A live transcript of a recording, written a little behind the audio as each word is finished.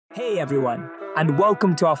Hey everyone, and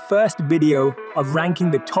welcome to our first video of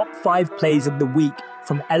ranking the top 5 plays of the week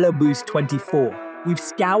from ELOBOOST24. We've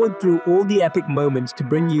scoured through all the epic moments to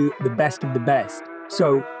bring you the best of the best.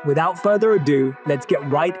 So, without further ado, let's get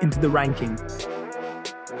right into the ranking.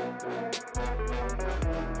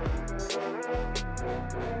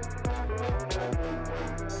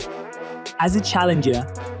 As a challenger,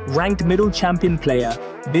 ranked middle champion player,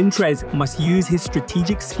 Vintrez must use his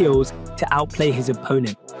strategic skills to outplay his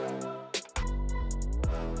opponent.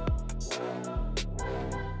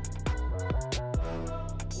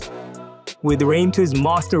 With Reigns'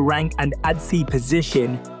 master rank and ADC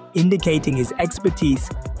position, indicating his expertise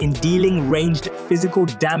in dealing ranged physical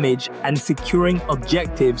damage and securing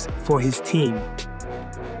objectives for his team.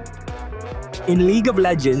 In League of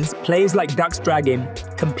Legends, players like Dragon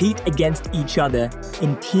compete against each other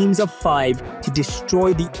in teams of 5 to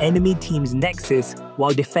destroy the enemy team's nexus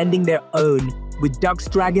while defending their own, with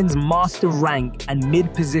Dragon's master rank and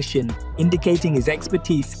mid position indicating his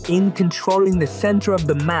expertise in controlling the center of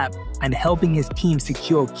the map and helping his team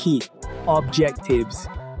secure key objectives.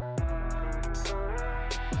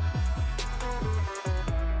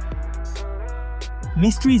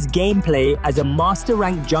 Mystery's gameplay as a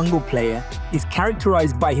master-ranked jungle player is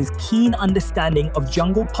characterized by his keen understanding of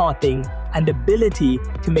jungle pathing and ability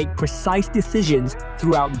to make precise decisions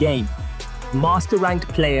throughout game. Master-ranked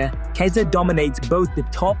player, Keza dominates both the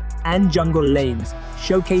top and jungle lanes,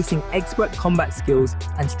 showcasing expert combat skills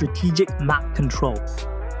and strategic map control.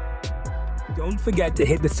 Don't forget to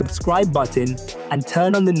hit the subscribe button and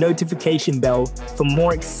turn on the notification bell for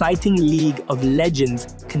more exciting League of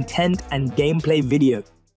Legends content and gameplay videos.